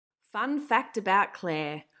Fun fact about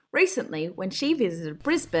Claire. Recently, when she visited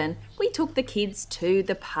Brisbane, we took the kids to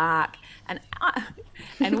the park.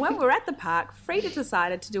 And when we were at the park, Frida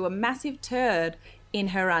decided to do a massive turd in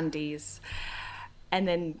her undies. And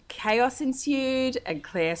then chaos ensued, and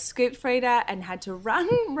Claire scooped Frida and had to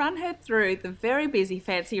run her through the very busy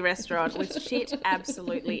fancy restaurant with shit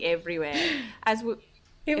absolutely everywhere.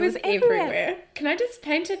 It was everywhere. Can I just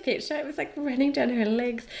paint a picture? It was like running down her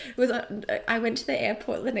legs. I went to the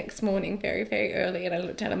airport the next morning very, very early, and I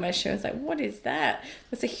looked down at my shoe and was like, what is that?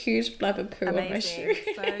 There's a huge blob of poo on my shoe.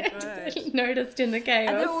 So good. I just noticed in the chaos.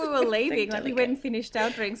 And then we were leaving, So like we went and finished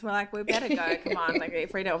our drinks. We're like, we better go. Come on.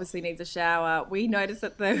 Like Frida obviously needs a shower. We noticed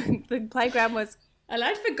that the playground was...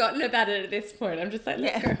 I'd forgotten about it at this point. I'm just like,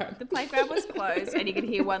 let's go home. The playground was closed, and you could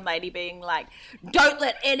hear one lady being like, don't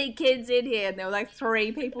let any kids in here. And there were like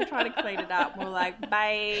 3 people trying to clean it up. And we're like,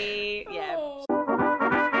 bye. Yeah. Oh.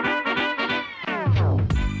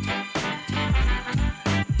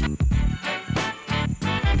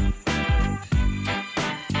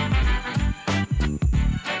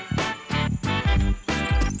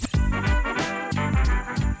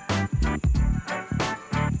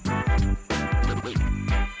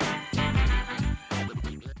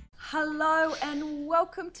 Hello and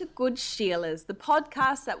welcome to Good Sheilas, the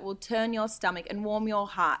podcast that will turn your stomach and warm your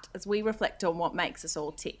heart as we reflect on what makes us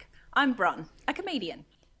all tick. I'm Bron, a comedian.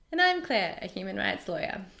 And I'm Claire, a human rights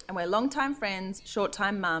lawyer. And we're long-time friends,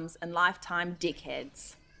 short-time mums and lifetime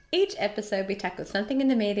dickheads. Each episode we tackle something in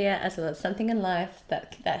the media as well as something in life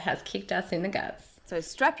that has kicked us in the guts. So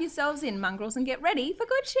strap yourselves in, mongrels, and get ready for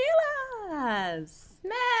Good Sheilas.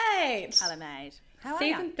 Mate! Hello, mate. How are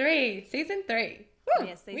you? Season 3. Woo,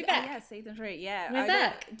 yes, we're back. Yeah, season 3. Yeah, we're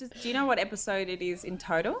back. Do you know what episode it is in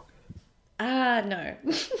total? No.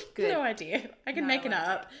 Good. No idea. I can make it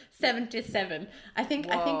up. 77. I think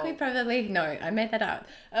we probably... No, I made that up.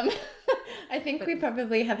 I think we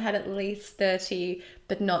probably have had at least 30,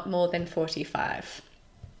 but not more than 45.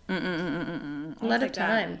 A lot of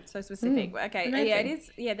time. So specific. Okay. Amazing. Yeah, it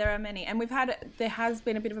is. Yeah, there are many. And there has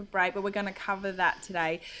been a bit of a break, but we're going to cover that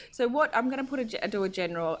today. So I'm going to do a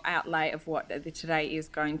general outlay of what today is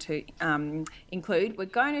going to include. We're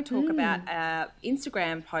going to talk about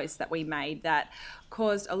Instagram posts that we made that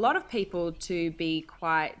caused a lot of people to be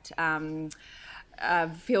quite...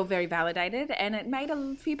 feel very validated, and it made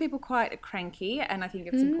a few people quite cranky, and I think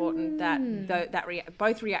it's important that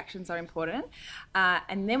both reactions are important.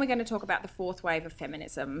 And then we're going to talk about the fourth wave of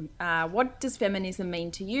feminism. What does feminism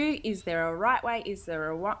mean to you? Is there a right way? Is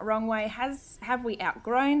there a wrong way? Have we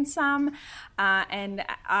outgrown some? And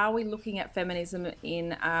are we looking at feminism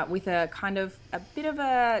in with a kind of a bit of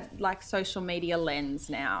a like social media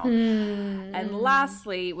lens now? And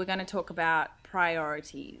lastly, we're going to talk about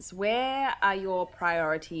priorities. Where are your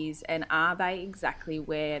priorities, and are they exactly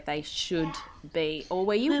where they should be or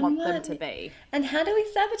where you want them to be? And how do we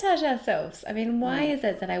sabotage ourselves? I mean, why is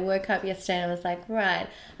it that I woke up yesterday and was like, right,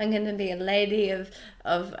 I'm going to be a lady of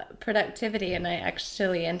productivity, and I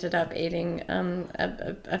actually ended up eating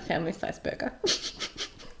a family-sized burger?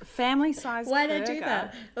 Family-sized burger? Why did I do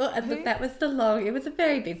that? Well, look, that was it was a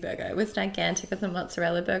very big burger. It was gigantic. It was a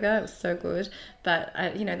mozzarella burger. It was so good. But,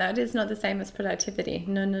 that is not the same as productivity.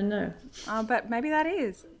 No. Oh, but maybe that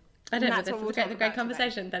is. I don't know. This is a great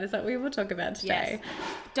conversation. That is what we will talk about today. Yes.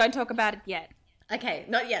 Don't talk about it yet. Okay,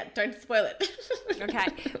 not yet. Don't spoil it. Okay.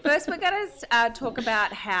 First, we're going to talk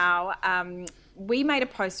about how... we made a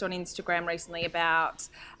post on Instagram recently about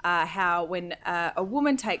how when a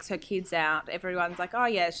woman takes her kids out, everyone's like, oh,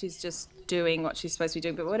 yeah, she's just doing what she's supposed to be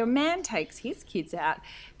doing. But when a man takes his kids out,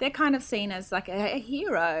 they're kind of seen as like a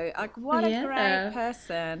hero. Like, what a great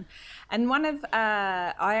person. And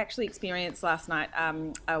I actually experienced last night,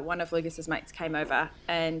 one of Lucas's mates came over,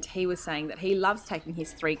 and he was saying that he loves taking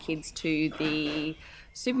his 3 kids to the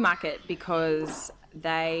supermarket because...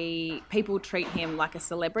 people treat him like a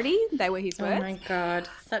celebrity. They were his words. Oh my God,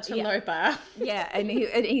 such a low bar. Yeah, and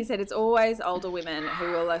he said it's always older women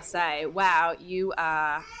who will say, wow, you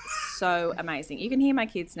are so amazing. You can hear my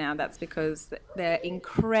kids now. That's because their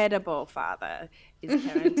incredible father is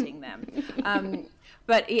parenting them.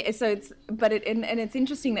 It's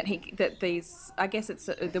interesting that these, I guess it's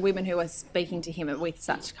the women who are speaking to him with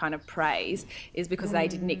such kind of praise is because they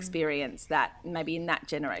didn't experience that maybe in that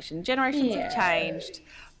generation. Generations have changed,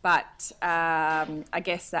 but I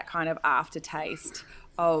guess that kind of aftertaste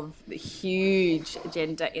of the huge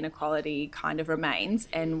gender inequality kind of remains,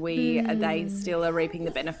 and they still are reaping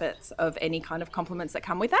the benefits of any kind of compliments that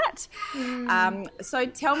come with that. So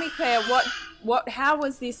tell me, Claire, how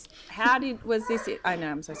was this? I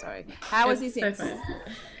know, I'm so sorry. How was this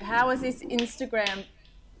Instagram?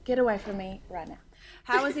 Get away from me right now.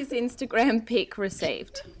 How was this Instagram pic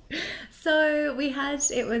received? So we had,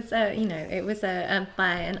 it was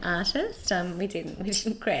by an artist. We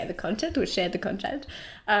didn't create the content or share the content,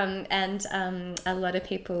 and a lot of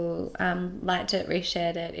people liked it,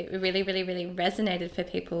 reshared it. It really, really, really resonated for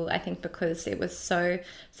people. I think because it was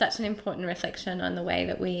such an important reflection on the way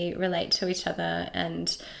that we relate to each other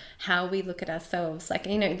and how we look at ourselves. Like,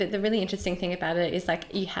 the really interesting thing about it is, like,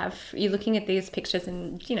 you're looking at these pictures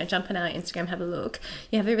and, jump on our Instagram, have a look.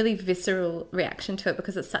 You have a really visceral reaction to it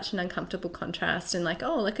because it's such an uncomfortable contrast, and like,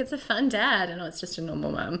 oh, look, it's a fun dad, and oh, it's just a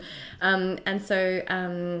normal mum. And so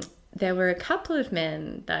there were a couple of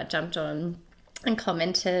men that jumped on and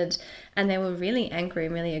commented, and they were really angry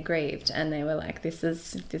and really aggrieved, and they were like, this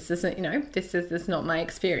isn't, this is not my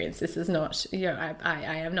experience. This is not,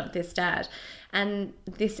 I am not this dad. And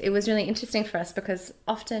it was really interesting for us because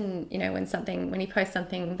often, when you post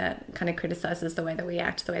something that kind of criticizes the way that we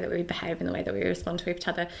act, the way that we behave, and the way that we respond to each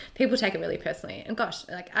other, people take it really personally. And gosh,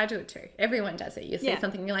 like, I do it too. Everyone does it. You see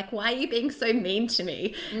something, you're like, why are you being so mean to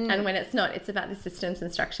me? And when it's not, it's about the systems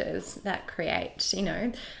and structures that create,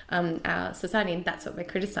 our society, and that's what we're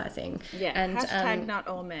criticizing. Yeah. And hashtag not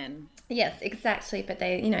all men. Yes, exactly. But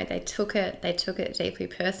they took it deeply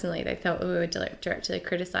personally. They felt we were directly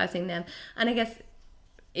criticizing them. And I guess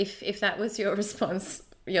if that was your response,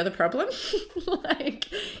 you're the problem. Like,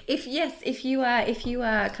 if you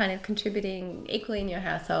are kind of contributing equally in your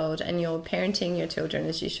household and you're parenting your children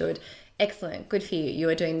as you should, excellent, good for you. You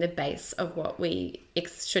are doing the base of what we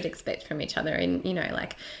should expect from each other. And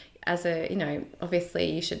as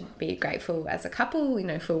obviously you should be grateful as a couple,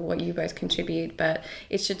 for what you both contribute, but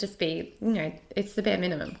it should just be, it's the bare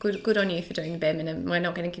minimum. Good on you for doing the bare minimum. We're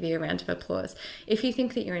not going to give you a round of applause. If you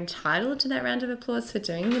think that you're entitled to that round of applause for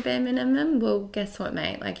doing the bare minimum, well, guess what,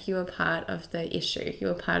 mate? Like, you are part of the issue. You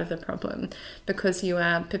are part of the problem, because you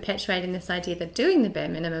are perpetuating this idea that doing the bare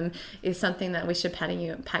minimum is something that we should pat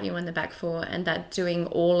you on the back for, and that doing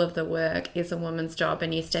all of the work is a woman's job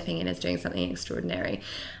and you stepping in as doing something extraordinary.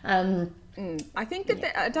 I think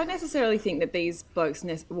that I don't necessarily think that these blokes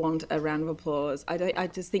want a round of applause. I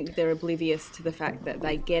just think that they're oblivious to the fact that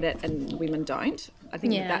they get it and women don't. I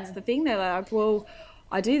think that's the thing. They're like, well,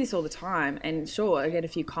 I do this all the time, and sure, I get a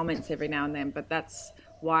few comments every now and then, but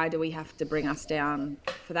why do we have to bring us down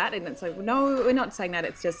for that? And it's like, no, we're not saying that.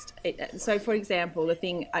 It's just, so for example,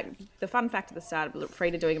 the fun fact at the start of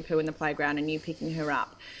Frida doing a poo in the playground and you picking her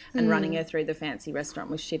up and running her through the fancy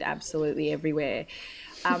restaurant with shit absolutely everywhere.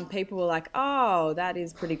 People were like, oh, that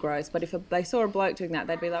is pretty gross. But if they saw a bloke doing that,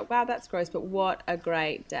 they'd be like, wow, that's gross, but what a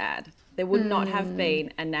great dad. There would not have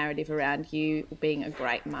been a narrative around you being a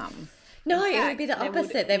great mum. No, it would be the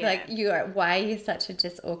opposite. They'd be like, why are you such a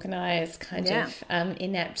disorganized kind of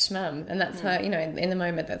inept mum? And that's how, in the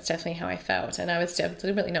moment, that's definitely how I felt. And I was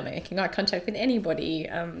deliberately not making eye contact with anybody,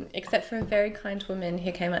 except for a very kind woman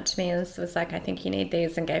who came up to me and was like, I think you need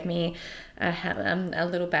these, and gave me a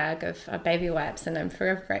little bag of baby wipes. And I'm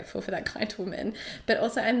forever grateful for that kind woman. But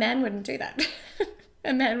also, a man wouldn't do that.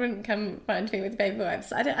 A man wouldn't come find me with baby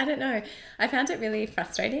wipes. I don't know. I found it really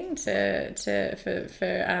frustrating to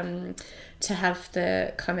have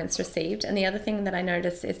the comments received. And the other thing that I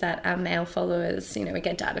noticed is that our male followers, we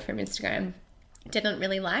get data from Instagram, didn't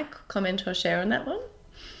really comment or share on that one.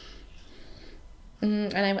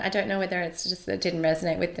 And I don't know whether it's just that it didn't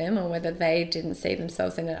resonate with them or whether they didn't see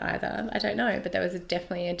themselves in it either. I don't know. But there was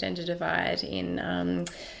definitely a gender divide in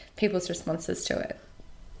people's responses to it.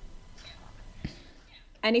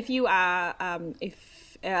 And if you are, I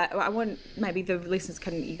want maybe the listeners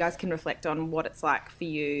you guys can reflect on what it's like for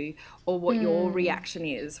you, or what your reaction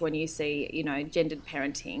is when you see, gendered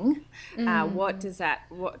parenting. What does that,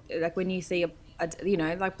 like when you see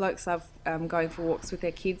like blokes love going for walks with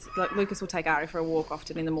their kids. Like Lucas will take Ari for a walk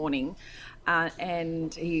often in the morning,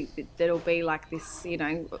 and there'll be like this,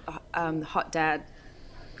 hot dad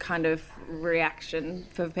kind of reaction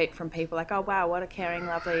from people, like, oh wow, what a caring,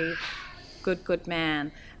 lovely, good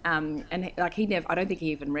man, and like I don't think he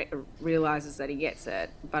even realizes that he gets it,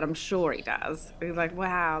 but I'm sure he does. He's like,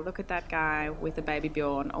 wow, look at that guy with the baby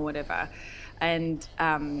Bjorn or whatever. And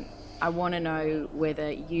I want to know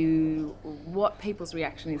what people's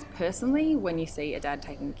reaction is personally when you see a dad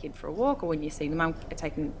taking a kid for a walk, or when you see the mum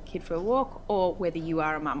taking a kid for a walk, or whether you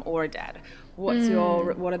are a mum or a dad. What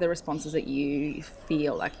are the responses that you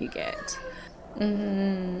feel like you get?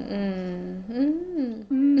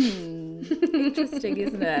 Interesting,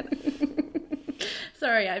 isn't it?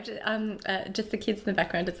 Sorry, I've just the kids in the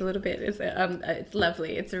background. It's a little bit. It's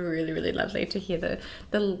lovely. It's really, really lovely to hear the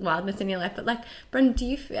wildness in your life. But like, Bren,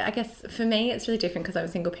 I guess for me, it's really different because I'm a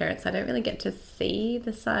single parent, so I don't really get to see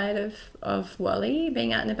the side of Wally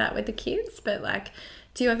being out and about with the kids. But like,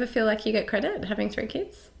 do you ever feel like you get credit having 3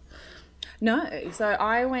 kids? No, so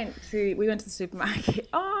we went to the supermarket.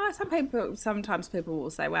 Oh, sometimes people will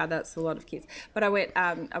say, "Wow, that's a lot of kids." But we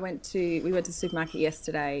went to the supermarket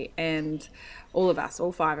yesterday, and all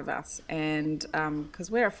 5 of us, and because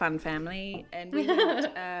we're a fun family, and we went,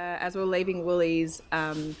 as we were leaving Woolies,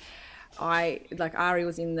 Ari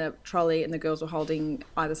was in the trolley, and the girls were holding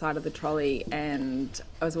either side of the trolley, and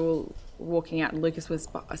as we were walking out, and Lucas was,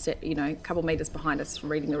 a couple metres behind us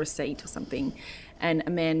reading the receipt or something, and a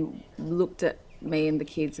man looked at me and the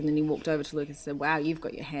kids, and then he walked over to Lucas and said, "Wow, you've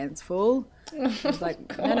got your hands full." I was like,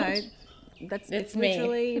 no, it's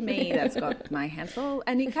literally me that's got my hands full.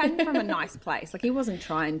 And he came from a nice place. Like, he wasn't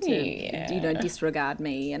trying to, disregard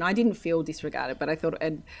me, and I didn't feel disregarded. But I thought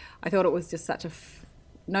it was just such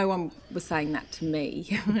no one was saying that to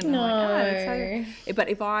me. No. But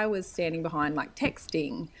if I was standing behind, like,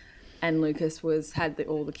 texting, and Lucas had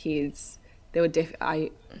all the kids, there would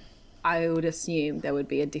I would assume there would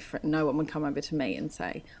be no one would come over to me and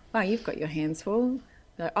say, "Wow, you've got your hands full."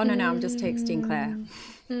 Like, "Oh, no, I'm just texting Claire."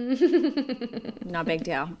 No, big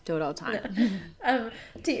deal. Do it all the time. That's...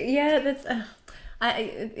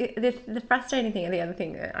 the frustrating thing, and the other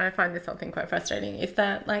thing, I find this whole thing quite frustrating, is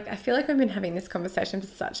that, like, I feel like we've been having this conversation for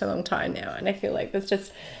such a long time now, and I feel like there's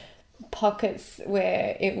just pockets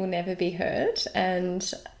where it will never be heard,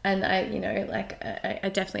 and I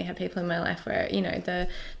definitely have people in my life where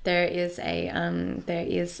there is a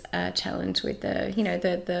challenge with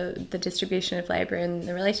the distribution of labor in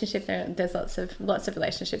the relationship. There's lots of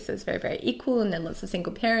relationships that's very, very equal, and then lots of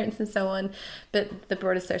single parents and so on, but the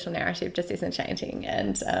broader social narrative just isn't changing,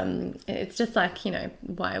 and it's just like,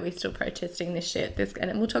 why are we still protesting this shit?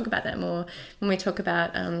 And we'll talk about that more when we talk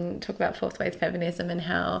about fourth wave feminism and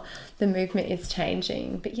how the movement is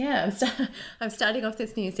changing. But yeah, I'm starting off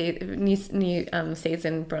this new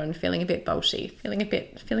season, Bron, feeling a bit bolshy, feeling a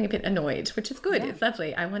bit annoyed, which is good. Yeah. It's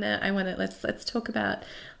lovely. I wanna let's talk about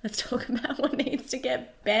what needs to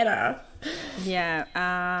get better. Yeah,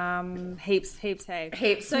 heaps. So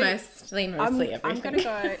mostly everything. I'm gonna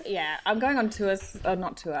go. Yeah, I'm going on tours.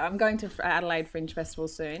 Not tour. I'm going to Adelaide Fringe Festival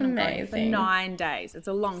soon. I'm going for 9 days. It's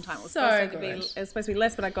a long time. It's supposed to be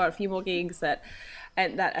less, but I got a few more gigs that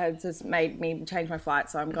has just made me change my flight.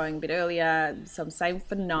 So I'm going a bit earlier. So I'm staying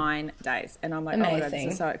for 9 days, and I'm like, oh my God,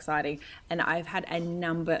 this is so exciting. And I've had a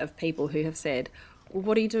number of people who have said, "Well,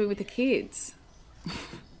 what are you doing with the kids?"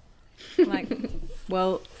 I'm like,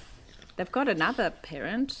 well, they've got another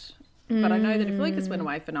parent, but I know that if Lucas went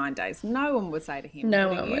away for 9 days, no one would say to him, "What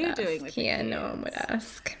are you doing with the kids?" No one would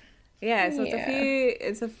ask. Yeah, so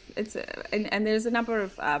and there's a number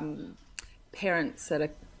of parents that are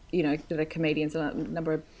comedians, and a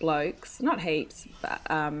number of blokes, not heaps, but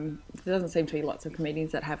there doesn't seem to be lots of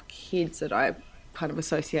comedians that have kids that I kind of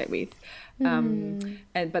associate with.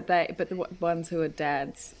 But the ones who are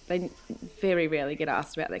dads, they very rarely get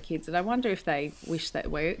asked about their kids, and I wonder if they wish they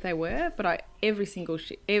were. But every single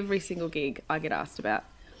gig I get asked about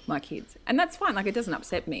my kids, and that's fine. Like, it doesn't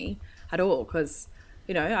upset me at all, because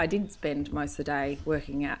I did spend most of the day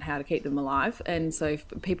working out how to keep them alive, and so if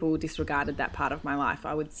people disregarded that part of my life,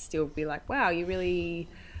 I would still be like, wow, you really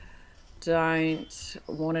don't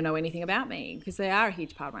want to know anything about me, because they are a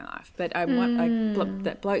huge part of my life. But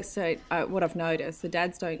that blokes don't. What I've noticed, the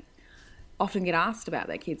dads don't often get asked about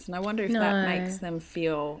their kids, and I wonder if that makes them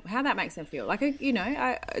feel. How that makes them feel? Like,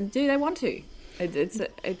 do they want to?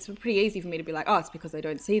 It's pretty easy for me to be like, oh, it's because they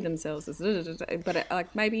don't see themselves as. But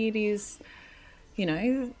maybe it is,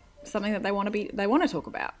 something that they want to talk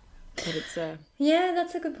about. But it's yeah,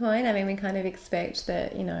 that's a good point. I mean, we kind of expect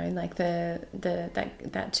that, like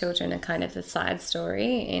that children are kind of the side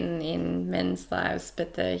story in men's lives,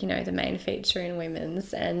 but the main feature in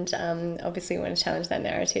women's. And obviously we want to challenge that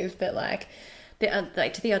narrative. But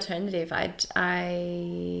to the alternative,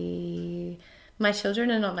 my children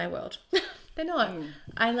are not my world. They're not.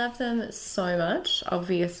 I love them so much,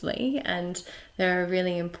 obviously, and they're a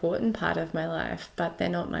really important part of my life, but they're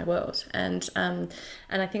not my world. And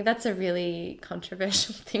I think that's a really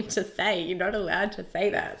controversial thing to say. You're not allowed to say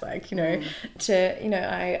that.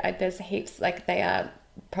 There's heaps, they are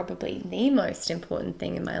probably the most important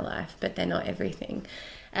thing in my life, but they're not everything.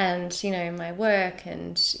 And, my work,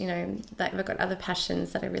 and, I've got other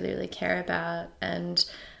passions that I really, really care about, and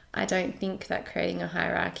I don't think that creating a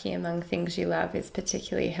hierarchy among things you love is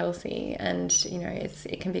particularly healthy, and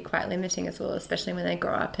it can be quite limiting as well, especially when they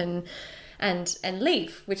grow up and and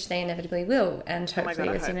leave, which they inevitably will, and hopefully,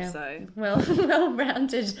 I as you hope know, so.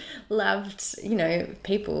 well-rounded, loved,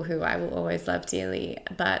 people who I will always love dearly.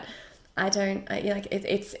 But I don't like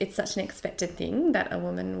it's such an expected thing that a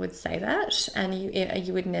woman would say that, and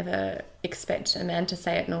you would never expect a man to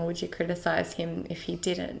say it, nor would you criticize him if he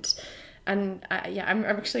didn't. And I'm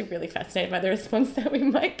actually really fascinated by the response that we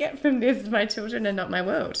might get from this. My children are not my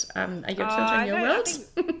world. Are your children your world?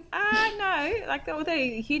 No, like they're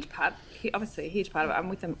a huge part. Obviously, a huge part of it. I'm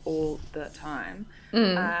with them all the time,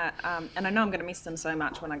 and I know I'm going to miss them so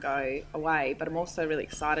much when I go away. But I'm also really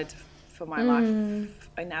excited for my life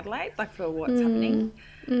in Adelaide, like for what's happening.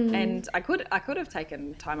 And I could have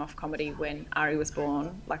taken time off comedy when Ari was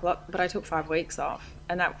born, but I took 5 weeks off,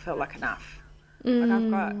 and that felt like enough. Like I've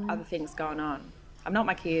got other things going on. I'm not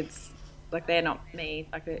my kids, like they're not me.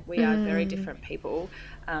 Like we are very different people.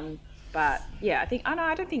 But yeah,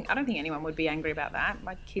 I don't think anyone would be angry about that.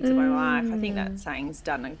 My kids are my life. I think that saying's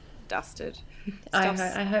done and dusted. I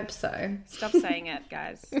hope so. Stop saying it,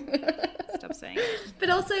 guys. Stop saying it. But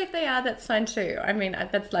also, if they are, that's fine too. I mean,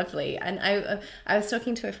 that's lovely. And I was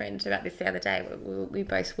talking to a friend about this the other day. We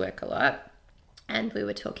both work a lot, and we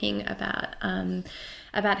were talking about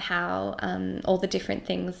how all the different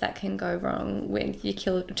things that can go wrong with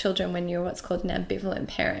your children when you're what's called an ambivalent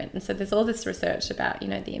parent. And so there's all this research about,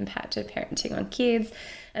 the impact of parenting on kids.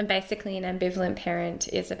 And basically an ambivalent parent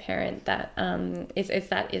is a parent that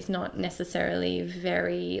is not necessarily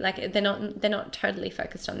very, like, they're not totally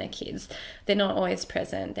focused on their kids. They're not always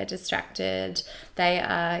present. They're distracted. They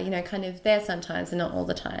are, kind of there sometimes and not all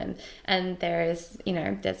the time. And there's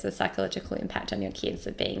a psychological impact on your kids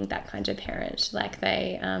of being that kind of parent. Like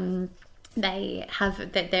they're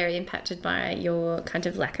impacted by your kind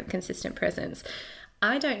of lack of consistent presence.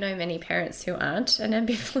 I don't know many parents who aren't an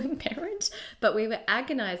ambivalent parent, but we were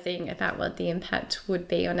agonizing about what the impact would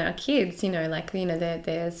be on our kids.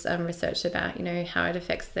 There's research about, how it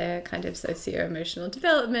affects their kind of socio-emotional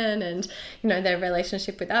development and, their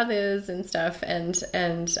relationship with others and stuff.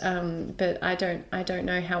 But I don't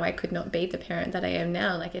know how I could not be the parent that I am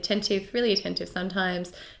now, like really attentive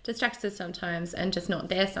sometimes, distracted sometimes, and just not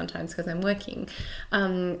there sometimes because I'm working.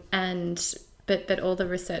 But all the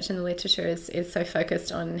research and the literature is so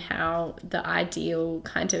focused on how the ideal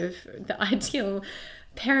parent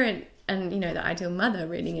and, the ideal mother,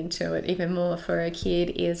 reading into it even more for a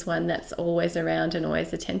kid, is one that's always around and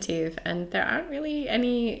always attentive. And there aren't really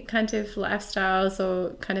any kind of lifestyles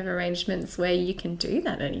or kind of arrangements where you can do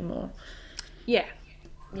that anymore. Yeah.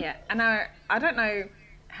 And I don't know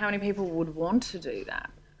how many people would want to do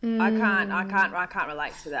that. I can't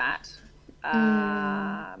relate to that.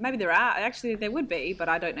 Maybe there are. Actually, there would be, but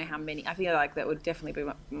I don't know how many. I feel like that would definitely be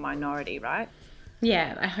a minority, right?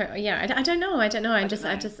 Yeah, I hope. Yeah, I don't know. I'm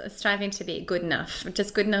just striving to be good enough,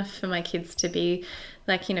 just good enough for my kids to be,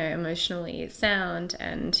 like, emotionally sound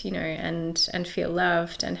and and feel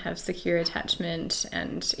loved and have secure attachment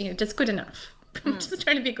and just good enough. I'm just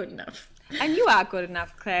trying to be good enough. And you are good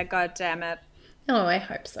enough, Claire. God damn it. Oh, I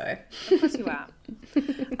hope so. Of course you are.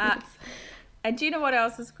 And do you know what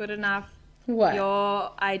else is good enough? What?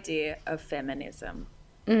 Your idea of feminism.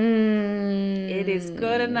 It is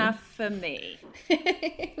good enough for me,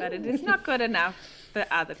 but it is not good enough for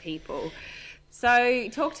other people. So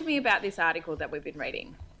talk to me about this article that we've been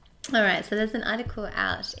reading. All right, so there's an article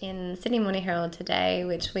out in Sydney Morning Herald today,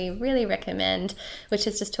 which we really recommend, which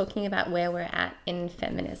is just talking about where we're at in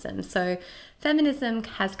feminism. So feminism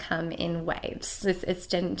has come in waves. It's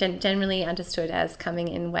generally understood as coming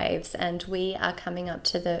in waves, and we are coming up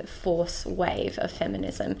to the fourth wave of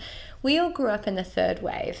feminism. We all grew up in the third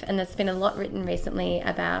wave, and there's been a lot written recently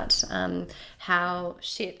about how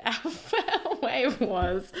shit our wave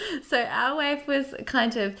was. So our wave was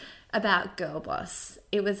kind of about girl boss.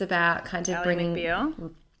 It was about kind of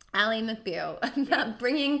Ally McBeal, about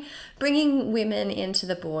bringing women into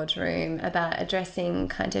the boardroom, about addressing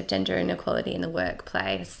kind of gender inequality in the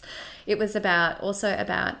workplace. It was it also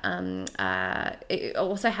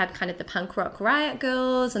had kind of the punk rock riot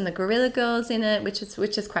girls and the guerrilla girls in it, which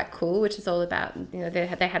is quite cool, which is all about, they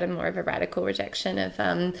had a more of a radical rejection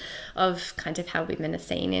of kind of how women are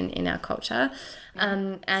seen in our culture.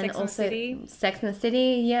 And Sex also and the City. Sex and the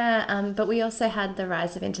City, yeah. But we also had the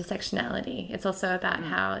rise of intersectionality. It's also about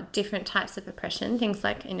how different types of oppression, things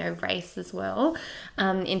like, race as well,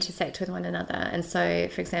 intersect with one another. And so,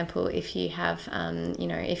 for example, if you have,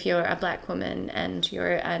 if you're a black woman and you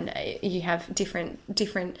have different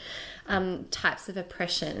types of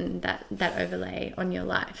oppression that overlay on your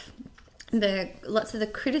life. lots of the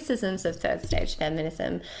criticisms of third stage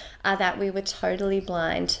feminism are that we were totally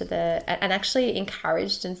blind to and actually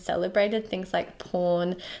encouraged and celebrated things like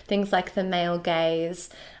porn, things like the male gaze,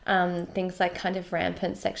 things like kind of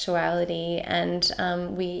rampant sexuality, and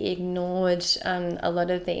we ignored a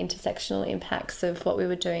lot of the intersectional impacts of what we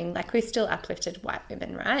were doing. Like, we still uplifted white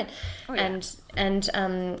women, right? Oh, yeah.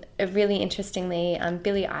 And really interestingly,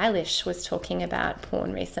 Billie Eilish was talking about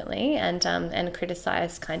porn recently, and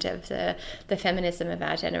criticized kind of the feminism of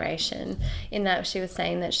our generation, in that she was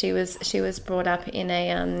saying that she was brought up in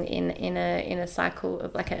a cycle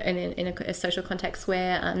of like in a social context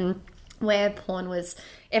where porn was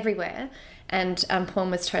everywhere, and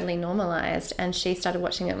porn was totally normalized, and she started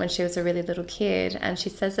watching it when she was a really little kid, and she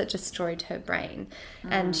says it destroyed her brain.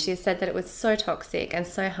 And she said that it was so toxic and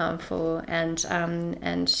so harmful, and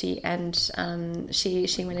she went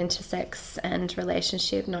into sex and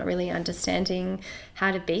relationship not really understanding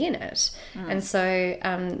how to be in it. And so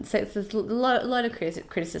there's a lot of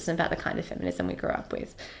criticism about the kind of feminism we grew up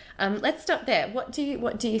with. Let's stop there. What do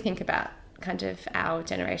you think about kind of our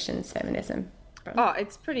generation's feminism? Oh,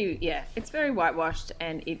 it's pretty, it's very whitewashed,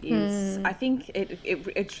 and it is, I think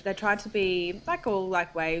they tried to be, like all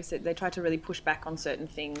like waves, they tried to really push back on certain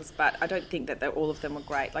things, but I don't think that all of them were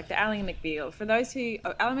great. Like the Ally McBeal, for those who,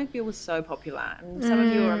 Ally McBeal was so popular, and some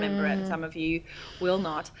of you will remember it, and some of you will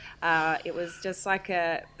not. It was just like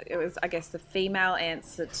I guess, the female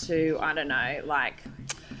answer to, I don't know, like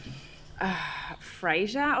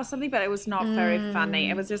Frasier or something, but it was not very funny.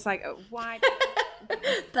 It was just like, why...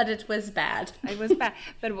 But it was bad. It was bad,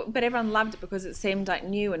 but everyone loved it because it seemed like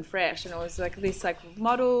new and fresh, and it was like this like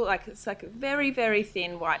model, like it's like a very, very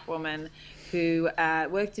thin white woman who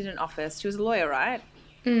worked in an office. She was a lawyer, right?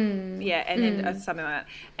 Yeah, and then something like that.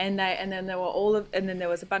 And then there were and then there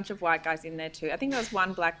was a bunch of white guys in there too. I think there was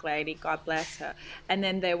one black lady, God bless her. And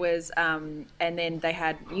then there was and then they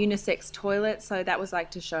had unisex toilets, so that was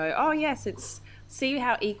like to show, oh yes, see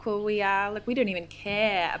how equal we are. Like, we don't even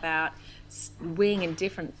care about weeing in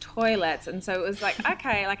different toilets. And so it was like,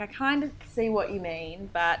 okay, like I kind of see what you mean,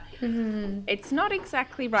 but it's not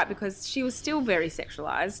exactly right, because she was still very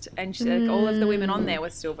sexualized, and like, all of the women on there were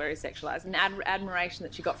still very sexualized, and admiration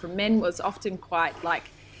that she got from men was often quite like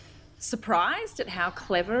surprised at how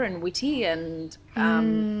clever and witty and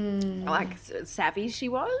like savvy she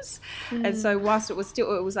was. And so whilst it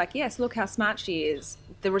was like, yes, look how smart she is,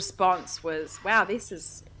 the response was, wow, this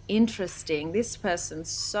is interesting, this person's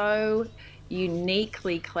so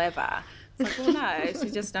uniquely clever. It's like, well, no, she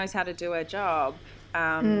just knows how to do her job.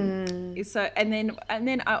 So and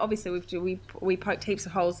then obviously we poked heaps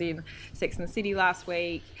of holes in Sex and the City last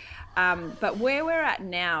week. But where we're at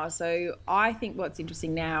now, so I think what's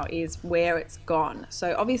interesting now is where it's gone.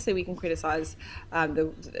 So obviously we can criticise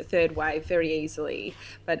the third wave very easily,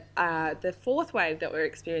 but the fourth wave that we're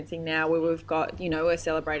experiencing now, where we've got, we're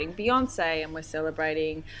celebrating Beyonce, and we're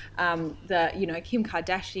celebrating Kim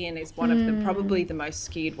Kardashian is one of the probably the most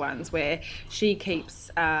skewed ones, where she keeps...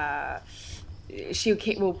 will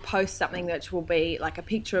post something that will be like a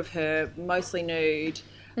picture of her mostly nude,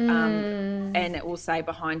 and it will say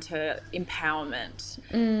behind her empowerment,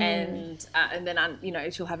 and then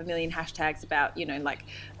she'll have a million hashtags about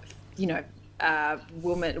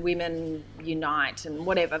women unite and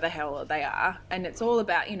whatever the hell they are, and it's all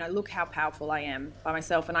about look how powerful I am by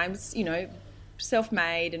myself, and I'm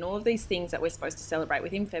self-made, and all of these things that we're supposed to celebrate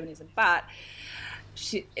within feminism, but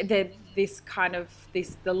the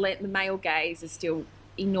male gaze is still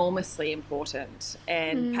enormously important,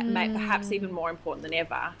 and perhaps even more important than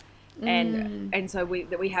ever. And so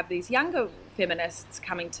we have these younger feminists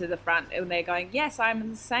coming to the front, and they're going, yes,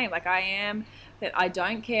 I'm the same. Like, I am, that I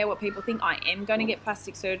don't care what people think. I am going to get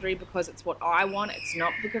plastic surgery because it's what I want. It's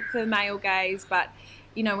not for the male gaze. But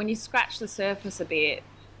when you scratch the surface a bit,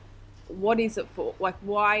 what is it for? Like,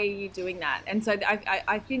 why are you doing that? And so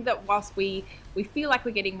I think that whilst we feel like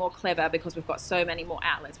we're getting more clever because we've got so many more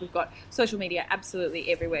outlets, we've got social media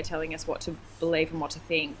absolutely everywhere telling us what to believe and what to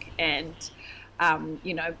think, and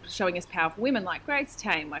showing us powerful women like Grace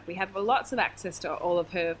Tame. Like, we have lots of access to all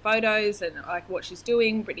of her photos and like what she's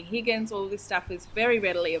doing. Brittany Higgins, all of this stuff is very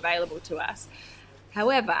readily available to us.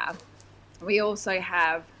 However, we also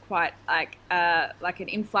have quite like an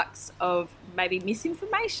influx of maybe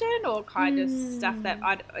misinformation or kind of stuff that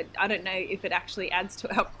I don't know if it actually adds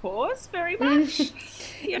to our cause very much.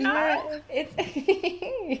 I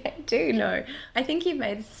do know. I think you've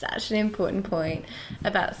made such an important point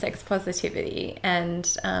about sex positivity, and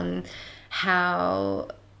how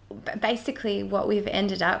basically what we've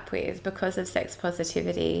ended up with because of sex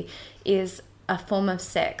positivity is a form of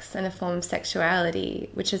sex and a form of sexuality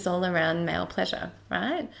which is all around male pleasure,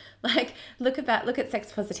 right? Like look at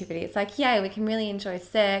sex positivity. It's like, yeah, we can really enjoy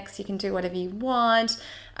sex, you can do whatever you want,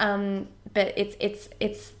 but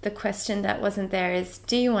it's the question that wasn't there is,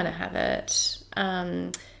 do you want to have it?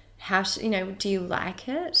 Do you like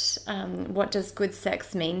it? What does good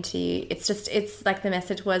sex mean to you? It's like the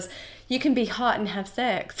message was, you can be hot and have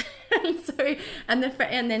sex. and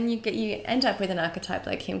then you end up with an archetype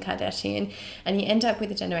like Kim Kardashian, and you end up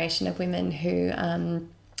with a generation of women who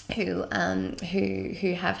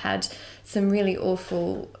have had some really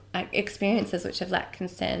awful experiences which have lacked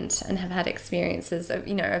consent, and have had experiences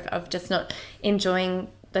of just not enjoying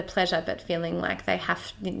the pleasure, but feeling like they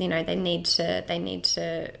have, they need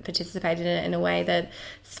to participate in it in a way that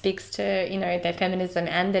speaks to, their feminism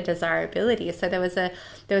and their desirability. So there was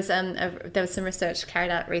some research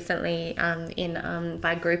carried out recently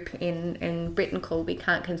by a group in Britain called We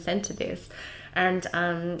Can't Consent to This. And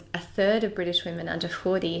a third of British women under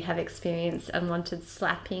 40 have experienced unwanted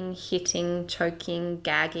slapping, hitting, choking,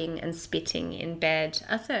 gagging, and spitting in bed.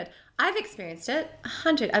 A third. I've experienced it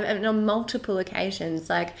on multiple occasions,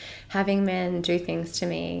 like having men do things to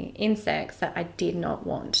me in sex that I did not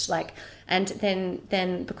want. And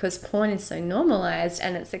then because porn is so normalized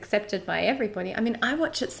and it's accepted by everybody, I mean, I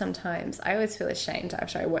watch it sometimes. I always feel ashamed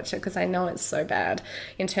after I watch it because I know it's so bad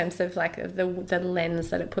in terms of like the lens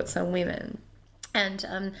that it puts on women.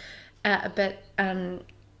 And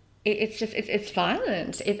it's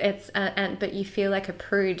violent. But you feel like a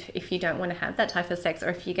prude if you don't want to have that type of sex, or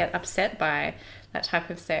if you get upset by that type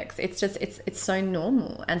of sex. It's so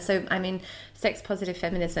normal. And so, I mean, sex positive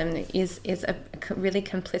feminism is a really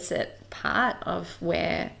complicit part of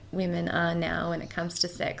where women are now when it comes to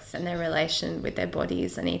sex and their relation with their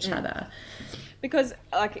bodies and each other. Because,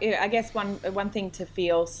 like, I guess one thing to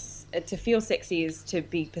feel sexy is to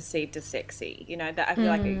be perceived as sexy. That I feel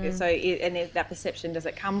like that perception, does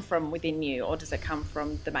it come from within you, or does it come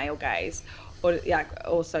from the male gaze,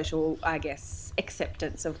 or social, I guess,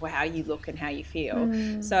 acceptance of how you look and how you feel?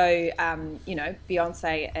 So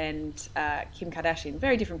Beyonce and Kim Kardashian,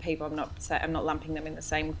 very different people. I'm not lumping them in the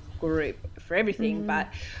same group for everything, but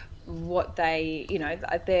what they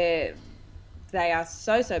they are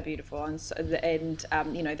so beautiful, and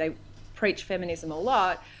they preach feminism a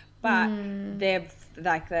lot, but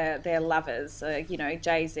they're lovers.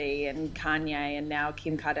 Jay-Z and Kanye, and now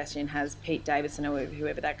Kim Kardashian has Pete Davidson or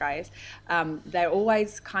whoever that guy is. They're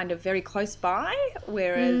always kind of very close by,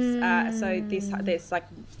 whereas there's like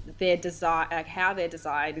their desire, like how they're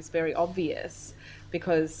desired, is very obvious,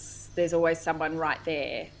 because there's always someone right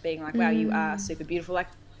there being like, wow, you are super beautiful. Like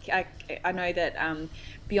I know that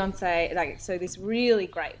Beyonce, so this really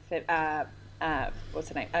great what's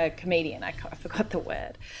her name? A comedian. I forgot the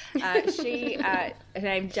word. Her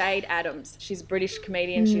name Jade Adams. She's a British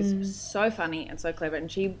comedian. She's so funny and so clever.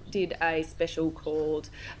 And she did a special called,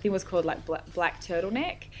 I think it was called like Black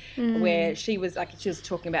Turtleneck, where she was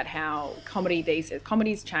talking about how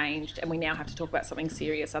comedy's changed, and we now have to talk about something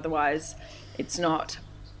serious. Otherwise, it's not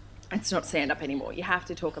stand up anymore. You have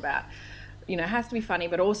to talk about, it has to be funny,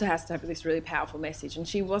 but also has to have this really powerful message. And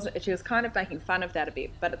she was kind of making fun of that a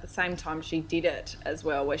bit, but at the same time she did it as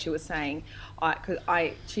well, where she was saying,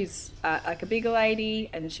 she's like a bigger lady,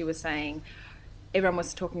 and she was saying, everyone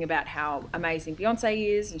was talking about how amazing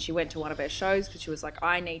Beyonce is, and she went to one of her shows because she was like,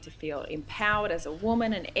 I need to feel empowered as a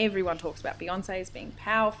woman, and everyone talks about Beyonce as being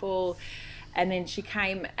powerful. And then she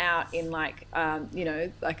came out in like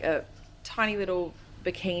a tiny little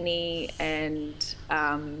bikini, and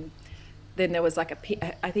then there was like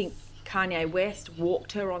I think Kanye West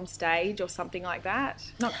walked her on stage or something like that.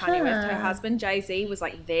 Not Kanye West, her husband, Jay-Z, was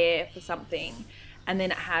like there for something. And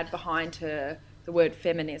then it had behind her the word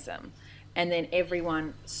feminism. And then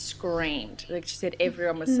everyone screamed. Like she said,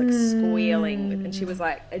 everyone was like squealing. And she was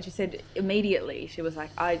like, and she said immediately, she was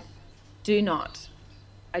like, I do not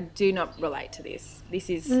relate to this. This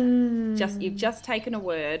is you've just taken a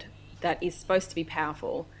word that is supposed to be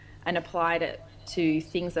powerful and applied it to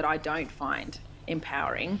things that I don't find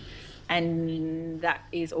empowering, and that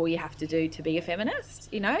is all you have to do to be a feminist,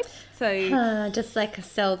 So just like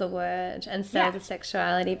sell the word and sell the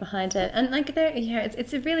sexuality behind it, and like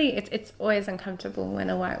it's always uncomfortable when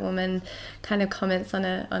a white woman kind of comments on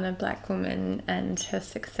a black woman and her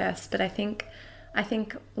success. But I think I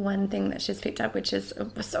think one thing that she's picked up, which is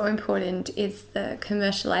so important, is the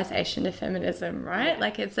commercialization of feminism, right?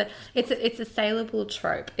 Like it's a saleable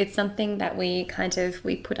trope. It's something that we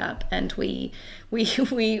put up and we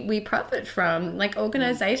profit from. Like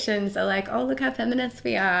organizations are like, oh, look how feminist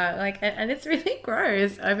we are, like, and it's really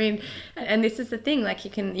gross. I mean, and this is the thing, like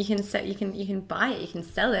you can buy it, you can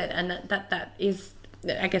sell it, and that is,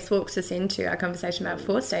 I guess, walks us into our conversation about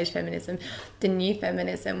four-stage feminism, the new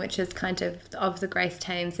feminism, which is kind of the Grace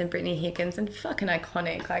Tames and Brittany Higgins, and fucking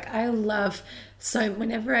iconic. Like, I love, so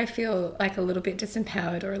whenever I feel like a little bit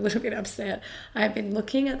disempowered or a little bit upset, I've been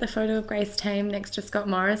looking at the photo of Grace Tame next to Scott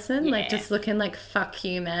Morrison, like just looking like, fuck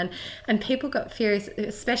you, man. And people got furious,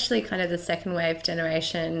 especially kind of the second wave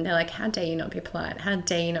generation. They're like, how dare you not be polite? How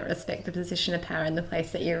dare you not respect the position of power in the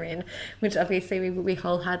place that you're in? Which obviously we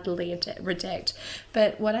wholeheartedly reject.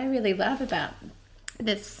 But what I really love about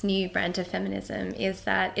this new brand of feminism is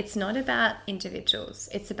that it's not about individuals,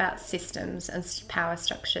 it's about systems and power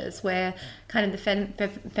structures, where kind of the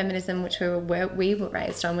feminism which we were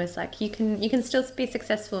raised on was like, you can still be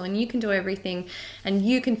successful and you can do everything and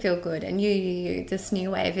you can feel good and you. This new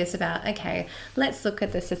wave is about, okay, let's look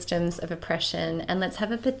at the systems of oppression and let's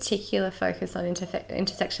have a particular focus on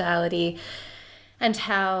intersectionality and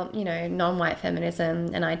how, you know, non-white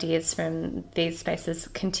feminism and ideas from these spaces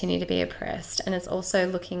continue to be oppressed. And it's also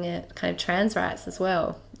looking at kind of trans rights as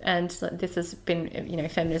well. And this has been, you know,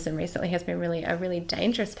 feminism recently has been really a really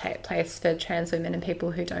dangerous place for trans women and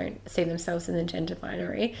people who don't see themselves in the gender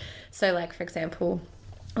binary. So, like, for example,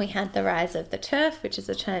 we had the rise of the TERF, which is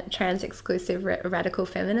a trans-exclusive radical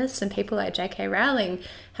feminist, and people like J.K. Rowling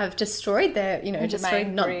have destroyed their, you know,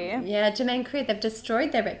 Germaine Greer. They've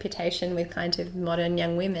destroyed their reputation with kind of modern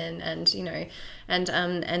young women, and you know, and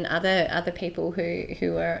other people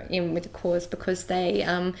who are in with the cause, because they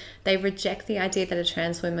reject the idea that a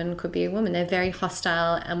trans woman could be a woman. They're very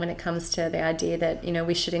hostile, and when it comes to the idea that, you know,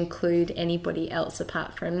 we should include anybody else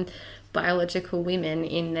apart from biological women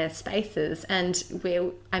in their spaces. And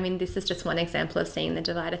this is just one example of seeing the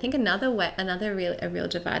divide. I think another real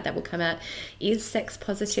divide that will come out is sex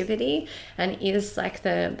positivity, and is like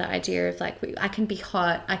the idea of like, I can be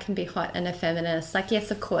hot and a feminist. Like,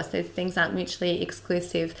 yes, of course, those things aren't mutually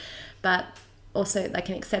exclusive, but also like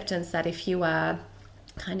an acceptance that if you are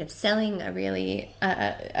kind of selling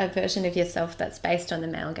a version of yourself that's based on the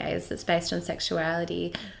male gaze, that's based on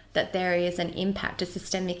sexuality, that there is an impact, a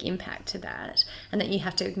systemic impact to that, and that you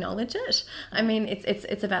have to acknowledge it. I mean,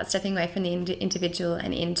 it's about stepping away from the individual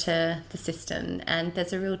and into the system, and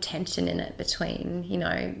there's a real tension in it between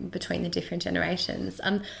the different generations.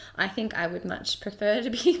 I think I would much prefer to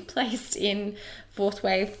be placed in fourth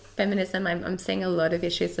wave feminism. I'm seeing a lot of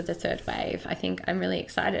issues with the third wave. I think I'm really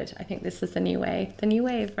excited. I think this is the new way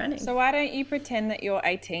of running. So why don't you pretend that you're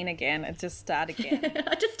 18 again and just start again?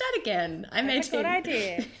 I just start again. I'm 18. That's a good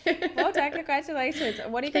idea. Well done, congratulations.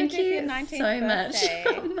 What are you going to do for your 19th birthday?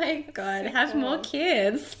 So much. Oh my God, so have more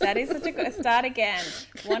kids. That is such a good, start again.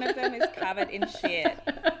 One of them is covered in shit.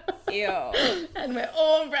 Ew. And we're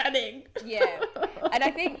all running. Yeah. And I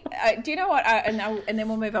think, do you know what, and then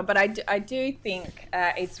we'll move on, but I do think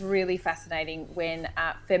it's really fascinating when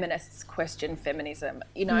feminists question feminism.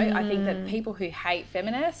 You know, I think that people who hate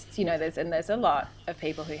feminists, you know, there's a lot of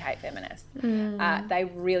people who hate feminists, they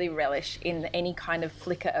really relish in any kind of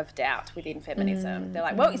flicker of doubt within feminism. They're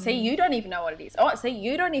like, well, see, you don't even know what it is. Oh, see,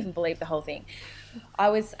 you don't even believe the whole thing. I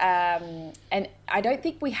was, and I don't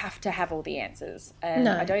think we have to have all the answers. And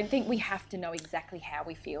no. I don't think we have to know exactly how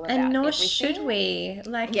we feel about and nor everything. Should we.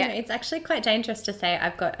 Like, you know, it's actually quite dangerous to say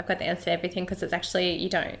I've got the answer to everything, because it's actually, you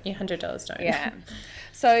don't. Your $100 don't. Yeah.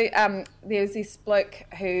 So there was this bloke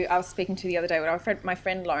who I was speaking to the other day. When my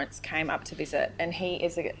friend Lawrence came up to visit, and he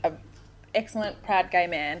is a excellent, proud gay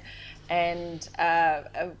man, and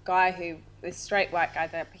a guy who this straight white guy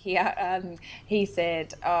up here. He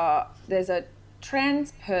said, "There's a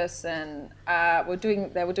trans person. They were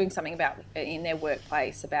doing something about in their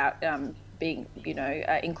workplace about being, you know,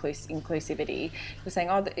 inclusivity." He was saying,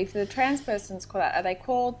 if the trans person's called out, are they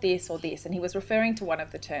called this or this? And he was referring to one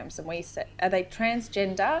of the terms, and we said, are they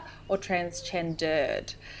transgender or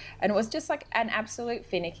transgendered? And it was just like an absolute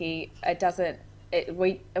finicky.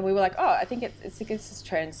 We were like, I think it's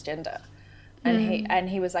transgender, and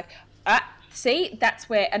he was like, see, that's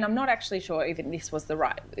where, and I'm not actually sure even this was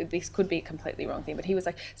this could be a completely wrong thing, but he was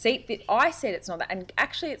like, see, I said it's not that, and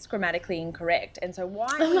actually it's grammatically incorrect, and so why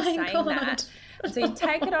are you saying that? And so you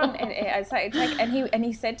take it on, and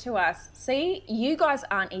he said to us, see, you guys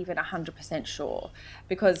aren't even 100% sure,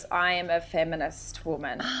 because I am a feminist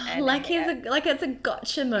woman. And, like it's a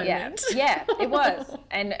gotcha moment. Yeah, it was.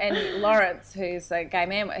 And Lawrence, who's a gay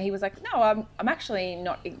man, he was like, no, I'm actually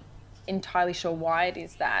not entirely sure why it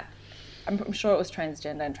is that. I'm sure it was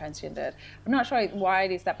transgender and transgendered. I'm not sure why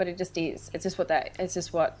it is that, but it just is. It's just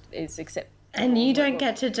what is accepted. And you don't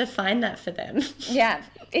get to define that for them. Yeah,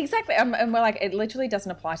 exactly. And we're like, it literally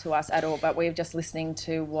doesn't apply to us at all, but we're just listening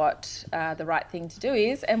to what the right thing to do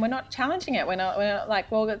is, and we're not challenging it. We're not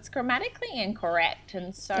like, well, it's grammatically incorrect,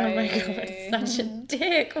 and so... Oh my God, such a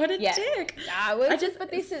dick. What a dick.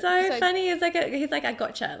 But this is so funny. He's like, I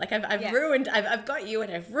gotcha. Like, I've ruined, I've got you,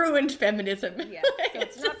 and I've ruined feminism. Yeah, so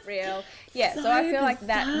it's not real. Yeah, so I feel like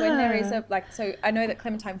that when there is so I know that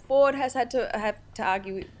Clementine Ford has had to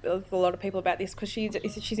argue with a lot of people about this, because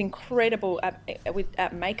she's incredible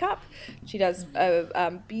at makeup. She does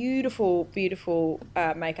beautiful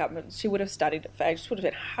makeup. She would have studied it for ages. She would have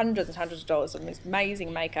spent hundreds and hundreds of dollars on this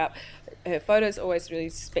amazing makeup. Her photos are always really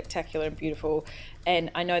spectacular and beautiful.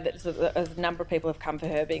 And I know that a number of people have come for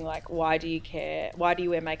her being like, why do you care? Why do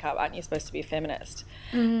you wear makeup? Aren't you supposed to be a feminist?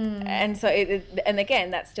 And so, and again,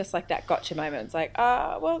 that's just like that gotcha moment. It's like,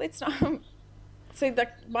 well, it's not. So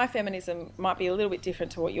my feminism might be a little bit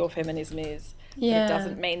different to what your feminism is. Yeah. But it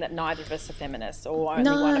doesn't mean that neither of us are feminists or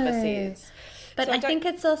only one of us is. But so I think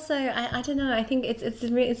it's also, I don't know, I think it's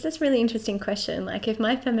this really interesting question. Like, if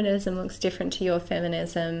my feminism looks different to your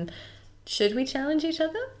feminism, should we challenge each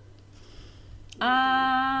other?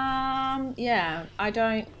 Yeah, I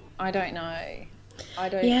don't know.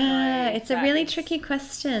 Yeah, it's a really tricky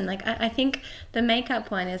question. Like, I think the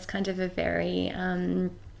makeup one is kind of a very,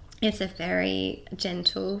 it's a very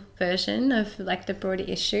gentle version of like the broader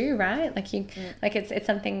issue, right? Like like it's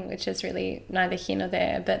something which is really neither here nor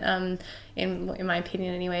there, but in my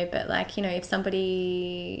opinion anyway. But like, you know, if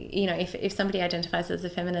somebody, you know, if somebody identifies as a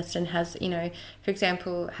feminist and has, you know, for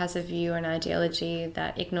example, has a view or an ideology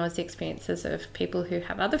that ignores the experiences of people who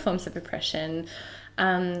have other forms of oppression,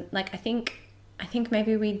 like I think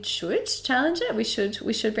maybe we should challenge it. We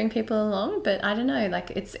should bring people along, but I don't know.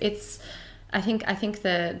 Like it's. I think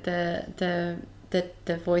the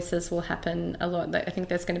voices will happen a lot. I think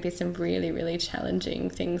there's going to be some really, really challenging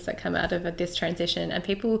things that come out of this transition, and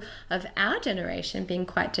people of our generation being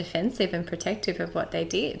quite defensive and protective of what they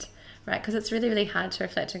did, right? Because it's really, really hard to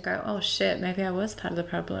reflect and go, oh shit, maybe I was part of the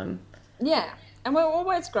problem. Yeah, and we're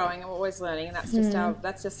always growing and we're always learning, and that's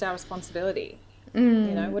just our responsibility. You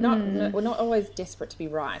know, we're not always desperate to be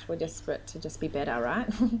right. We're desperate to just be better, right?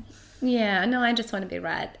 Yeah, no, I just want to be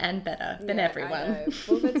right and better than everyone. I know.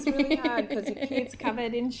 Well, that's really hard because your kid's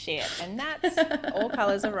covered in shit, and that's all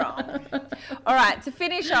colours are wrong. All right, to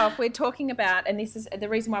finish off, we're talking about, and this is the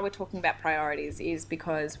reason why we're talking about priorities, is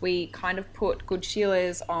because we kind of put Good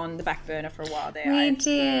Sheila's on the back burner for a while there. We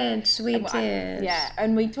did. Yeah,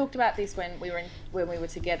 and we talked about this when we were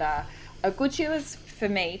together. Good Sheila's, for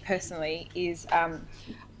me personally, is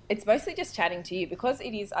it's mostly just chatting to you, because it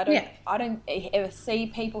is. I don't ever see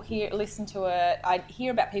people listen to it. I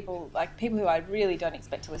hear about people who I really don't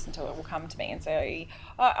expect to listen to it will come to me and say,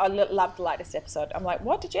 "Oh, I loved the latest episode." I'm like,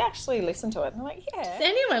 "What, did you actually listen to it?" And I'm like, "Yeah." Does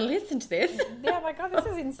anyone listen to this? Yeah, I'm like, "Oh, this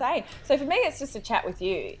is insane." So for me, it's just a chat with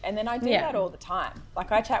you, and then I do that all the time.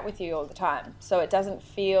 Like, I chat with you all the time, so it doesn't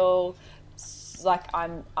feel like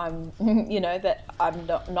I'm you know, that I'm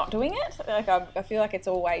not doing it. Like, I feel like it's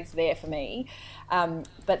always there for me.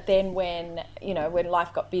 But then when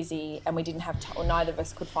life got busy and we didn't have or neither of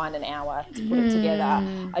us could find an hour to put it together,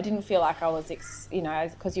 I didn't feel like I was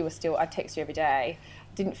because you were still, I text you every day,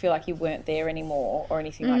 didn't feel like you weren't there anymore or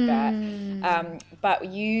anything like that. But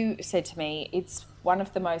you said to me, it's one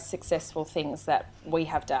of the most successful things that we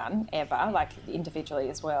have done ever, like individually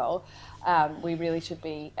as well. We really should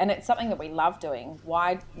be, and it's something that we love doing.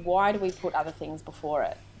 Why do we put other things before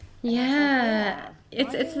it? Yeah,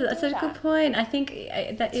 it's a good point. I think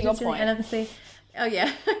that it is really, and obviously, oh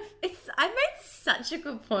yeah, I made such a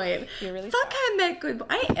good point. You're really I meant good.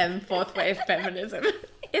 I am fourth wave feminism.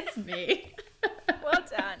 It's me. Well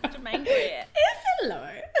done, Jermaine Greer. Hello.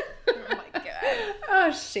 Oh my god.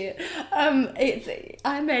 Oh shit.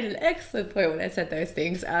 I made an excellent point when I said those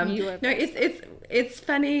things. It's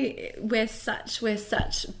funny. We're such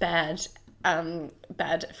bad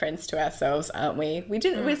friends to ourselves, aren't we?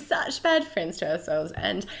 We're such bad friends to ourselves,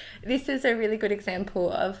 and this is a really good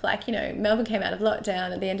example of, like, you know, Melbourne came out of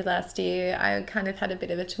lockdown at the end of last year. I kind of had a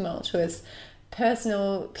bit of a tumultuous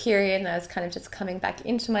personal period, and I was kind of just coming back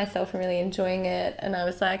into myself and really enjoying it. And I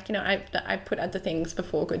was like, I put other things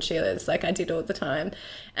before Good Sheila's, like I did all the time.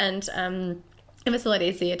 And it was a lot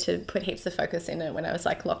easier to put heaps of focus in it when I was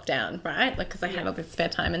like locked down, right? Like, because I had all this spare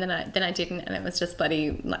time, and then I didn't, and it was just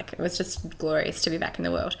bloody, like, it was just glorious to be back in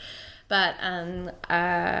the world. But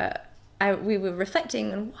we were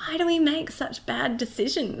reflecting on, why do we make such bad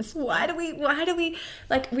decisions? Why do we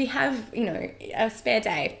like, we have, a spare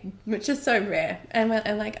day, which is so rare, and we're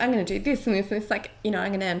like, I'm going to do this and this and this, like, I'm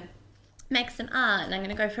going to make some art, and I'm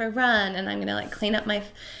going to go for a run, and I'm going to like clean up my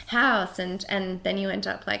house, and then you end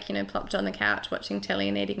up like, plopped on the couch watching telly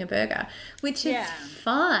and eating a burger, which is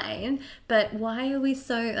fine. But why are we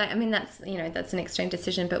so, like, I mean, that's, that's an extreme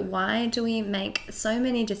decision, but why do we make so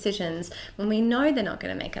many decisions when we know they're not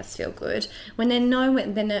going to make us feel good, when we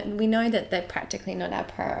know that they're practically not our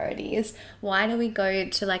priorities? Why do we go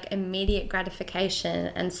to like immediate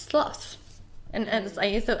gratification and sloth? And I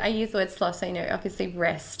use the word sloth, so obviously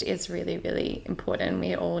rest is really, really important.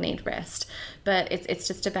 We all need rest, but it's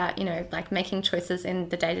just about like making choices in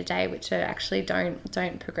the day to day which are actually don't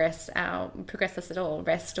progress us at all.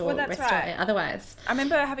 Rest or rest right. Or otherwise. I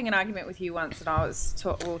remember having an argument with you once, and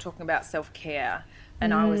we were talking about self care,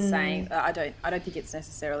 and I was saying I don't think it's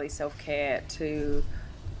necessarily self care to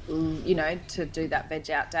to do that veg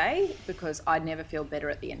out day, because I never feel better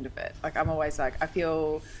at the end of it. Like, I'm always like, I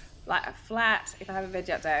feel like flat. If I have a veg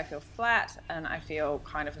out day, I feel flat, and I feel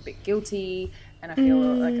kind of a bit guilty, and I feel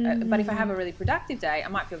like, but if I have a really productive day, I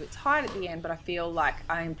might feel a bit tired at the end, but I feel like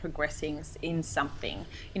I'm progressing in something,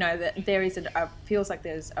 that there is feels like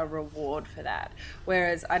there's a reward for that.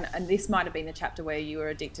 Whereas, and this might have been the chapter where you were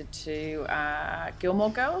addicted to Gilmore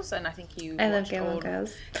Girls, and I think I love Gilmore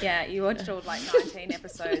Girls. Yeah, you watched all like 19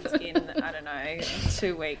 episodes in, I don't know,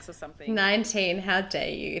 2 weeks or something. 19, how dare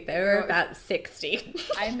you? There were about 60.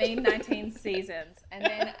 I mean 19 seasons, and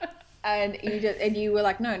then and you were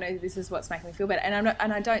like, no, this is what's making me feel better, and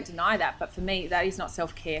I don't deny that, but for me, that is not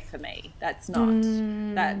self-care. For me, that's not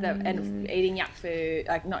and eating yuck food,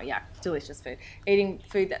 like, not yuck, delicious food, eating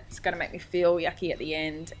food that's going to make me feel yucky at the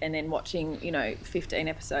end, and then watching 15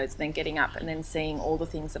 episodes, then getting up and then seeing all the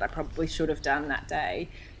things that I probably should have done that day,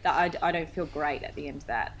 that I don't feel great at the end of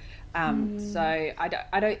that. So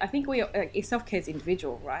I think self-care is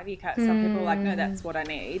individual, right? You can't, some people are like, no, that's what I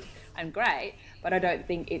need, and great, but I don't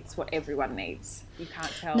think it's what everyone needs. You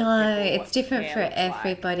can't tell. No, it's different for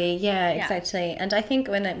everybody. Like. Yeah, exactly. And I think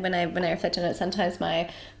when I reflect on it, sometimes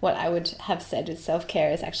what I would have said is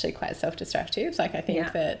self-care is actually quite self-destructive. Like, I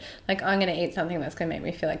think that, like, I'm going to eat something that's going to make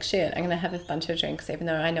me feel like shit. I'm going to have a bunch of drinks, even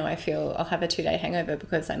though I know I'll have a 2-day hangover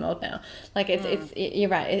because I'm old now. Like, you're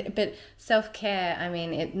right. But self-care, I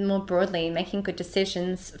mean, more broadly, making good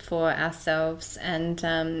decisions for ourselves and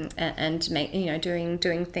doing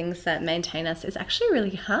things that maintain us is actually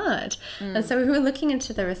really hard. And so we were looking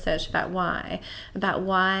into the research about why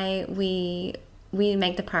we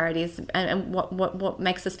make the priorities, and what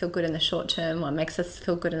makes us feel good in the short term, what makes us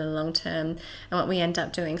feel good in the long term, and what we end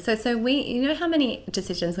up doing. So we, how many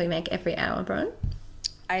decisions we make every hour, Bron?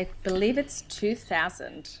 I believe it's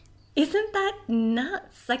 2,000. Isn't that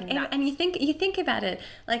nuts? Like, nuts. And you think about it,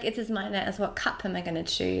 like, it's as minor as what cup am I going to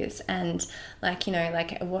choose, and like,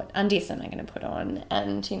 like what undies am I going to put on,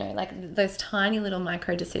 and like those tiny little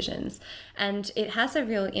micro decisions, and it has a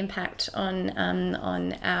real impact on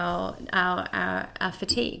our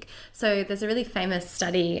fatigue. So there's a really famous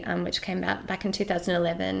study which came out back in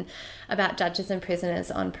 2011 about judges and prisoners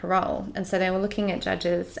on parole, and so they were looking at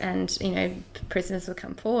judges, and prisoners would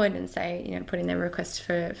come forward and say, put in their request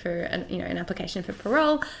for an application for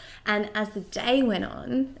parole, and as the day went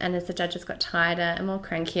on, and as the judges got tireder and more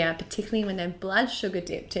crankier, particularly when their blood sugar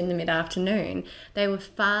dipped in the mid-afternoon, they were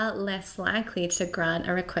far less likely to grant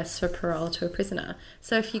a request for parole to a prisoner.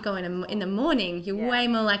 So if you go in the morning, you're way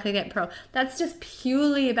more likely to get parole. That's just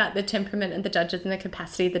purely about the temperament of the judges and the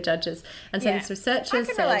capacity of the judges. And so these researchers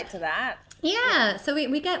I can relate to that. Yeah, so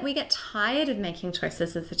we get tired of making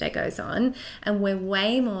choices as the day goes on, and we're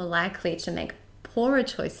way more likely to make poorer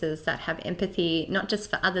choices that have empathy, not just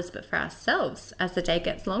for others, but for ourselves as the day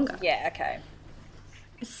gets longer. Yeah, okay.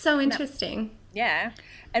 It's so interesting. Yeah.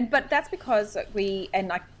 But that's because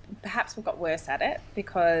perhaps we've got worse at it,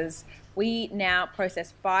 because we now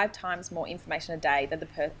process 5 times more information a day than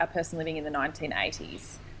a person living in the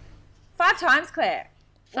 1980s. 5 times, Claire.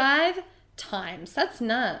 5 times. That's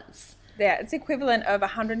nuts. Yeah, it's equivalent of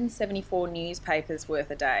 174 newspapers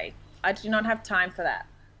worth a day. I do not have time for that.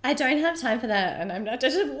 I don't have time for that, and I'm not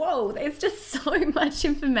just, whoa, it's just so much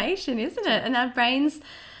information, isn't it? And our brains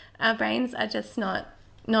are just not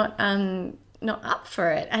not up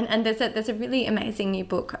for it. And there's a really amazing new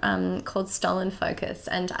book called Stolen Focus,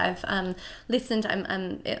 and I've listened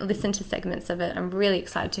to segments of it. I'm really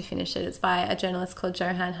excited to finish it. It's by a journalist called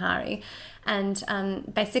Johann Hari. And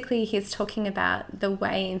basically he's talking about the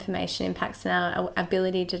way information impacts on our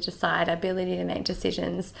ability to decide, our ability to make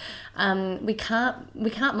decisions. We can't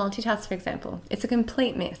multitask, for example. It's a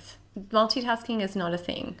complete myth. Multitasking is not a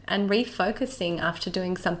thing, and refocusing after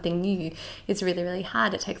doing something new is really, really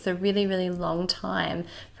hard. It takes a really, really long time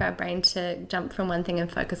for our brain to jump from one thing and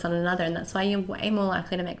focus on another, and that's why you're way more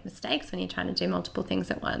likely to make mistakes when you're trying to do multiple things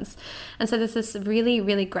at once. And so there's this really,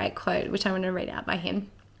 really great quote which I want to read out by him.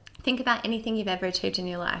 Think about anything you've ever achieved in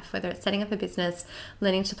your life, whether it's setting up a business,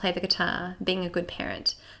 learning to play the guitar, being a good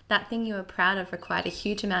parent. That thing you were proud of required a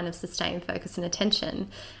huge amount of sustained focus and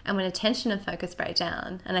attention. And when attention and focus break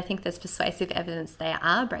down, and I think there's persuasive evidence they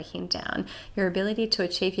are breaking down, your ability to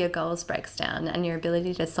achieve your goals breaks down, and your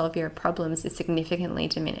ability to solve your problems is significantly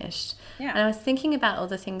diminished. Yeah. And I was thinking about all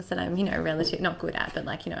the things that I'm, relative, not good at, but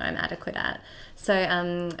I'm adequate at. So,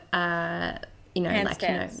 handstands.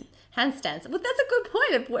 Handstands. Well, that's a good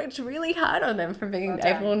point. I've worked really hard on them from being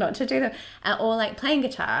able not to do them. Or playing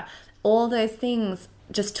guitar. All those things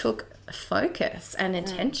just took focus and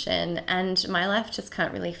attention, and my life just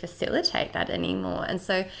can't really facilitate that anymore. And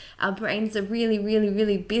so our brains are really, really,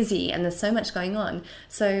 really busy, and there's so much going on.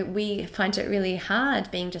 So we find it really hard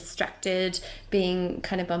being distracted, being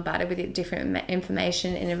kind of bombarded with different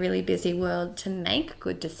information in a really busy world to make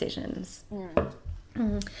good decisions.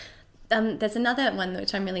 There's another one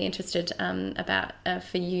which I'm really interested about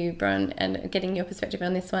for you, Bron, and getting your perspective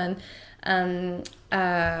on this one,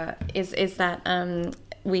 is that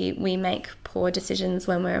we make poor decisions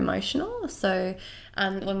when we're emotional. So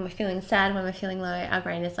when we're feeling sad, when we're feeling low, our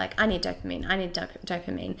brain is like, I need dopamine,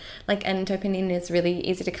 dopamine. And dopamine is really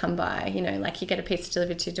easy to come by, you get a pizza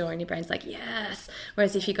delivered to your door and your brain's like, yes.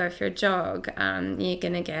 Whereas if you go for a jog, you're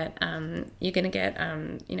gonna get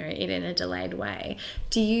it in a delayed way.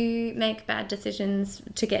 Do you make bad decisions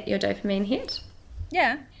to get your dopamine hit?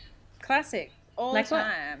 Yeah, classic, all the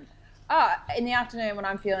time. In the afternoon when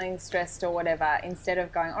I'm feeling stressed or whatever, instead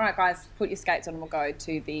of going, all right, guys, put your skates on and we'll go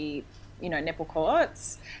to the, netball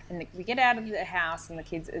courts, and we get out of the house and the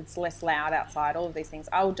kids, it's less loud outside, all of these things,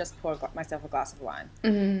 I'll just pour myself a glass of wine.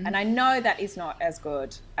 Mm-hmm. And I know that is not as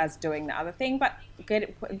good as doing the other thing, but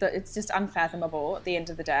it's just unfathomable at the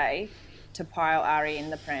end of the day to pile Ari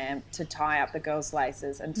in the pram, to tie up the girls'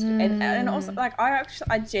 laces, and also,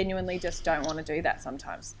 I genuinely just don't want to do that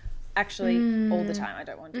sometimes. Actually, all the time I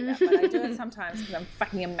don't want to do that, but I do it sometimes because I'm a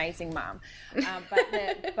fucking amazing mum. I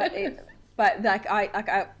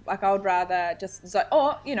would rather just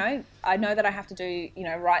I know that I have to do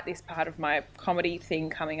write this part of my comedy thing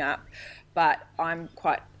coming up, but I'm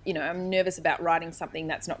quite I'm nervous about writing something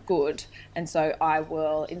that's not good, and so I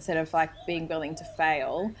will, instead of being willing to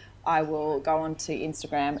fail, I will go onto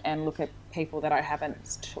Instagram and look at people that I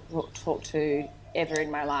haven't talked to ever in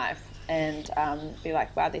my life, and be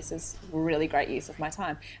like, wow, this is really great use of my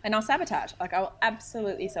time. And I'll sabotage. I'll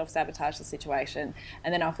absolutely self-sabotage the situation,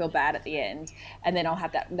 and then I'll feel bad at the end. And then I'll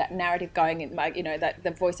have that narrative going in my, that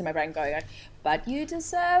the voice in my brain going, but you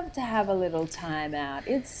deserve to have a little time out.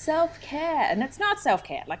 It's self-care. And that's not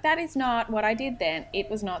self-care. That is not what I did then. It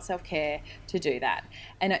was not self-care to do that.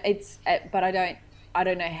 And but I don't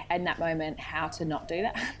know in that moment how to not do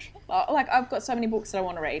that. I've got so many books that I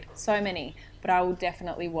want to read, so many, but I will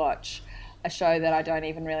definitely watch a show that I don't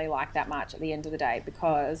even really like that much at the end of the day,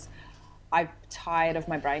 because I'm tired of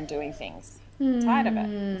my brain doing things. Tired of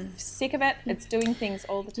it. Sick of it. It's doing things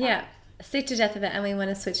all the time. Yeah, sick to death of it, and we want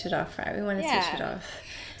to switch it off, right? We want to switch it off.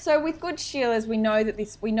 So with Good Sheilas, we know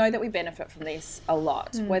that we benefit from this a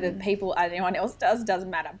lot. Whether anyone else doesn't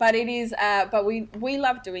matter. But it is. But we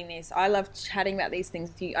love doing this. I love chatting about these things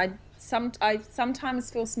with you. I sometimes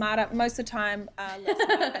feel smarter. Most of the time, less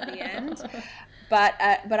smart at the end. But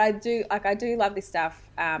I do love this stuff,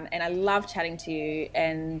 and I love chatting to you.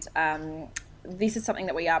 And this is something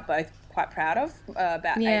that we are both quite proud of,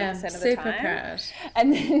 about 80% of the time. Super proud.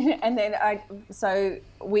 And then so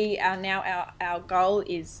we are now, our goal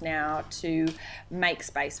is now to make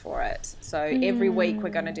space for it. So every week we're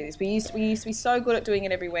going to do this. We used to be so good at doing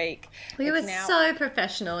it every week. We were so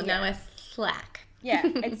professional. Now we're slack. Yeah,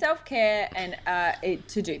 it's self-care, and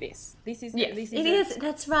to do this. This is it is.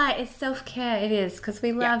 That's right. It's self-care. It is, because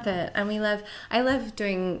we love it, and I love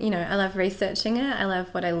doing. I love researching it. I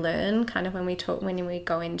love what I learn, kind of when we go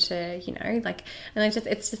into, and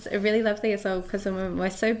it's just really lovely as well, because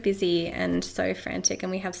we're so busy and so frantic,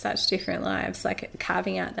 and we have such different lives.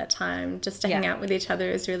 Carving out that time just to hang out with each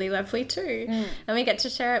other is really lovely too, and we get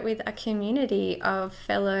to share it with a community of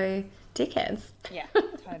fellow dickheads. Yeah,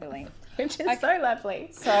 totally. Which is so lovely.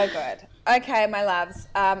 So good. Okay, my loves.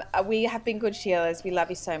 We have been good Sheilas. We love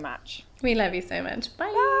you so much. We love you so much.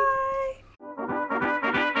 Bye.